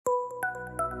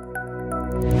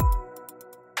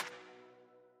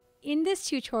In this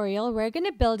tutorial, we're going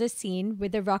to build a scene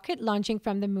with a rocket launching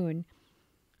from the moon.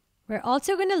 We're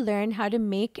also going to learn how to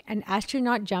make an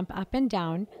astronaut jump up and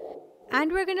down,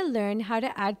 and we're going to learn how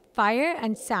to add fire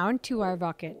and sound to our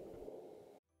rocket.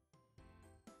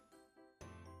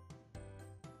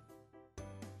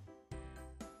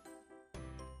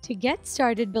 To get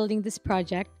started building this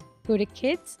project, go to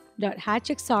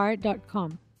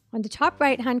kids.hatchxr.com. On the top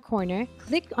right-hand corner,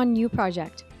 click on New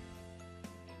Project,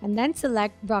 and then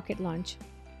select Rocket Launch.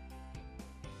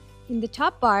 In the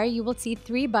top bar, you will see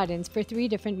 3 buttons for 3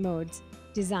 different modes: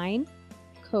 Design,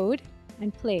 Code,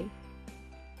 and Play.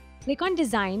 Click on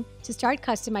Design to start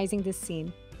customizing this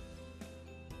scene.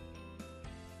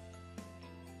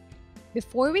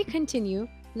 Before we continue,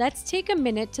 let's take a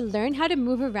minute to learn how to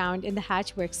move around in the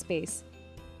Hatch workspace.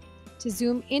 To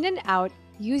zoom in and out,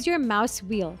 use your mouse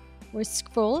wheel or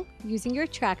scroll using your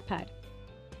trackpad.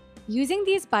 Using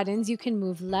these buttons, you can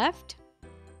move left,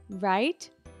 right,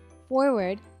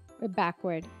 forward, or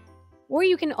backward. Or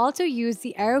you can also use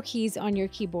the arrow keys on your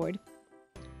keyboard.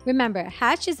 Remember,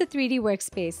 Hatch is a 3D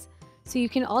workspace, so you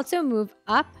can also move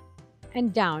up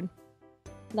and down,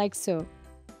 like so.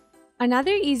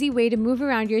 Another easy way to move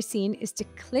around your scene is to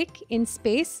click in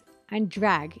space and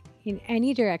drag in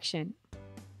any direction.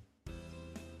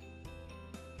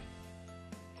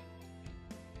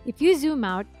 If you zoom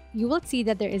out, you will see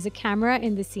that there is a camera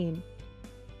in the scene.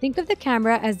 Think of the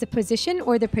camera as the position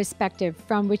or the perspective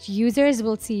from which users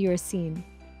will see your scene.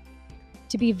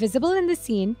 To be visible in the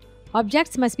scene,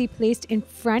 objects must be placed in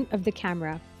front of the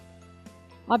camera.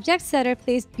 Objects that are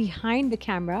placed behind the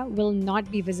camera will not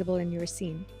be visible in your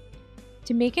scene.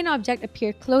 To make an object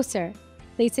appear closer,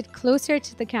 place it closer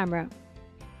to the camera.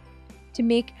 To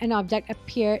make an object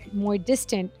appear more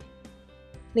distant,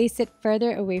 place it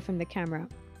further away from the camera.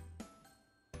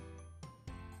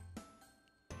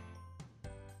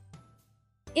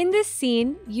 In this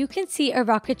scene, you can see a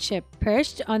rocket ship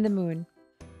perched on the moon.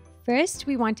 First,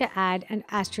 we want to add an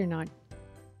astronaut.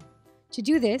 To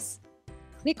do this,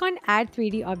 click on Add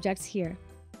 3D Objects here.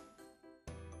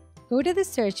 Go to the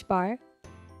search bar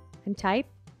and type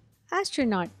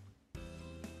astronaut.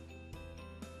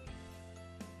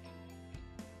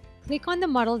 Click on the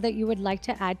model that you would like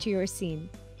to add to your scene.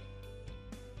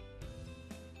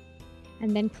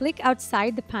 And then click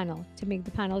outside the panel to make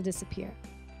the panel disappear.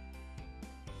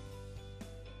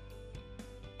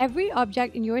 Every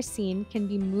object in your scene can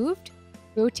be moved,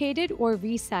 rotated, or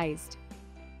resized.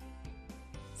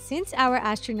 Since our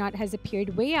astronaut has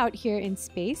appeared way out here in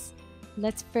space,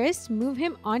 let's first move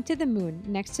him onto the moon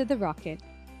next to the rocket.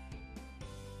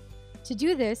 To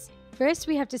do this, first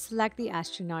we have to select the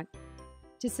astronaut.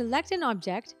 To select an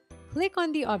object, click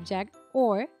on the object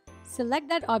or select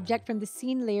that object from the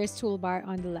Scene Layers toolbar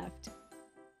on the left.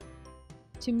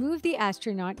 To move the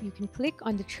astronaut, you can click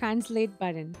on the Translate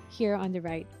button here on the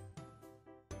right.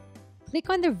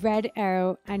 Click on the red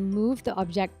arrow and move the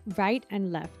object right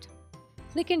and left.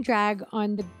 Click and drag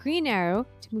on the green arrow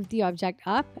to move the object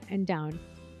up and down.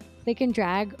 Click and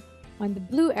drag on the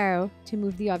blue arrow to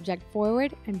move the object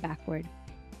forward and backward.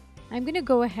 I'm going to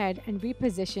go ahead and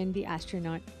reposition the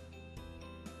astronaut.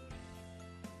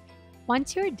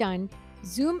 Once you're done,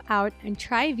 zoom out and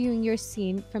try viewing your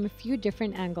scene from a few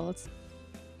different angles.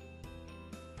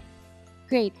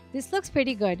 Great, this looks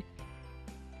pretty good.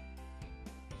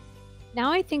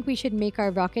 Now I think we should make our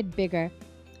rocket bigger.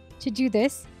 To do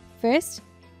this, first,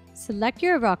 select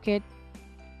your rocket.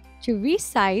 To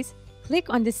resize, click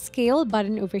on the Scale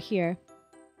button over here.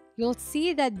 You'll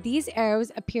see that these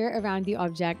arrows appear around the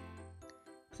object.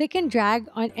 Click and drag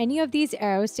on any of these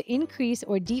arrows to increase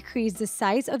or decrease the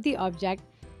size of the object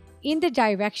in the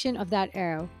direction of that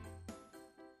arrow.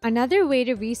 Another way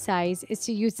to resize is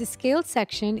to use the Scale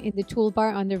section in the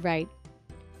toolbar on the right.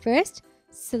 First,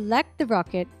 select the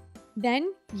rocket.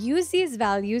 Then, use these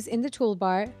values in the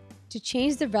toolbar to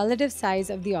change the relative size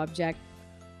of the object.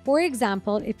 For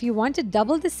example, if you want to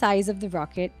double the size of the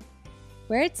rocket,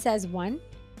 where it says 1,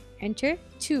 enter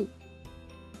 2.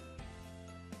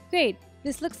 Great,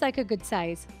 this looks like a good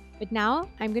size. But now,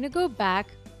 I'm going to go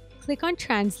back, click on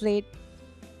Translate,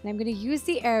 and I'm going to use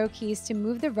the arrow keys to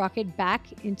move the rocket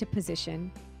back into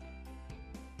position.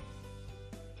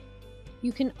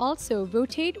 You can also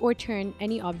rotate or turn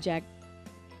any object.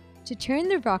 To turn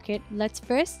the rocket, let's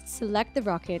first select the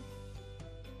rocket.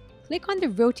 Click on the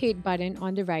Rotate button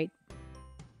on the right.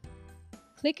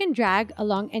 Click and drag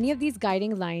along any of these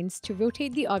guiding lines to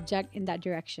rotate the object in that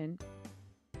direction.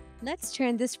 Let's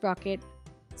turn this rocket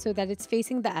so that it's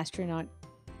facing the astronaut.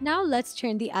 Now let's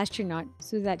turn the astronaut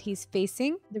so that he's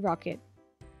facing the rocket.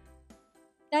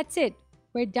 That's it.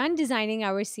 We're done designing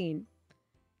our scene.